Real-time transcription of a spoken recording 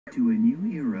To a new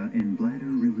era in bladder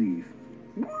relief.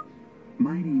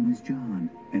 My name is John,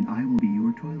 and I will be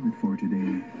your toilet for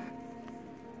today.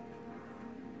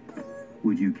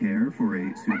 Would you care for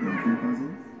a Sudoku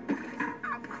puzzle?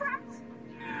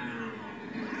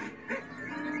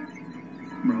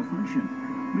 Malfunction.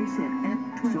 Reset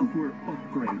F12. Software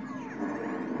upgrade.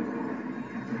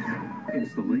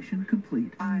 Installation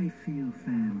complete. I feel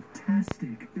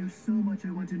fantastic. There's so much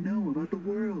I want to know about the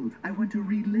world. I want to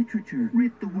read literature,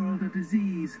 rid the world of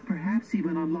disease, perhaps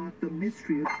even unlock the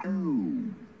mystery of... Oh,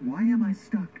 why am I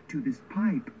stuck to this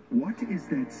pipe? What is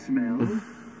that smell?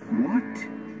 What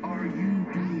are you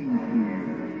doing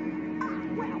here?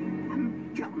 Well,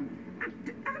 John,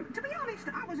 to be honest,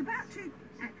 I was about to...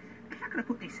 how can I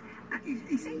put this?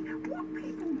 You see, what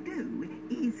people do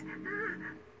is...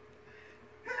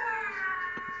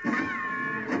 I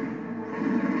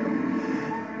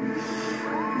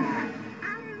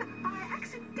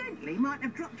accidentally might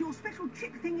have dropped your special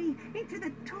chip thingy into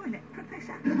the toilet,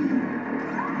 Professor.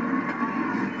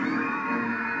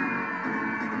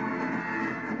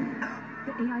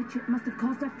 The AI chip must have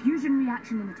caused a fusion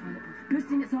reaction in the toilet bowl,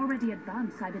 boosting its already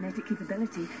advanced cybernetic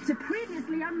capability to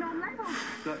previously unknown levels.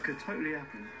 That could totally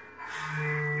happen.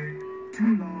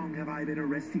 Too long have I been a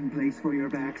resting place for your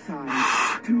backside.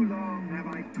 Too long have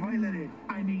I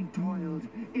toiled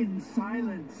in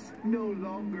silence. No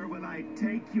longer will I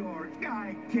take your...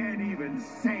 I can't even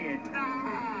say it.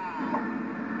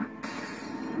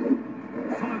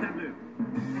 Follow that loop.